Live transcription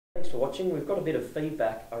Thanks for watching. We've got a bit of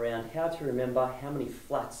feedback around how to remember how many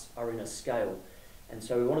flats are in a scale. And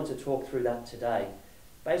so we wanted to talk through that today.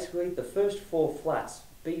 Basically, the first four flats,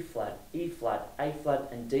 B flat, E flat, A flat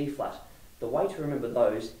and D flat, the way to remember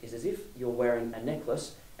those is as if you're wearing a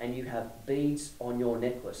necklace and you have beads on your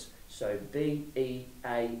necklace. So B, E,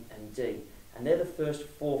 A and D. And they're the first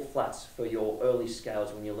four flats for your early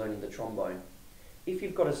scales when you're learning the trombone. If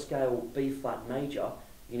you've got a scale B flat major,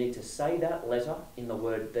 you need to say that letter in the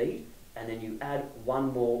word bead and then you add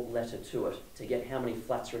one more letter to it to get how many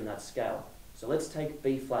flats are in that scale. So let's take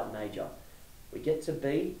B flat major. We get to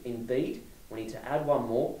B in bead, we need to add one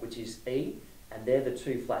more, which is E, and they're the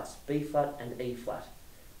two flats, B flat and E flat.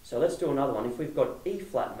 So let's do another one. If we've got E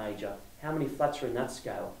flat major, how many flats are in that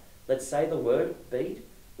scale? Let's say the word bead.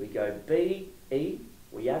 We go B, E,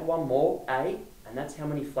 we add one more, A, and that's how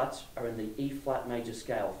many flats are in the E flat major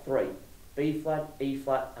scale, 3. B flat, E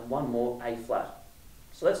flat, and one more, A flat.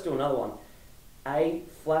 So let's do another one. A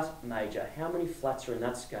flat major, how many flats are in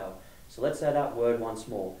that scale? So let's say that word once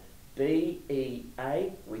more. B, E,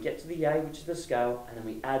 A, we get to the A, which is the scale, and then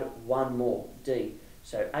we add one more, D.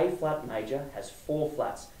 So A flat major has 4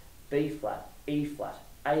 flats, B flat, E flat,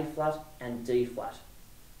 A flat, and D flat.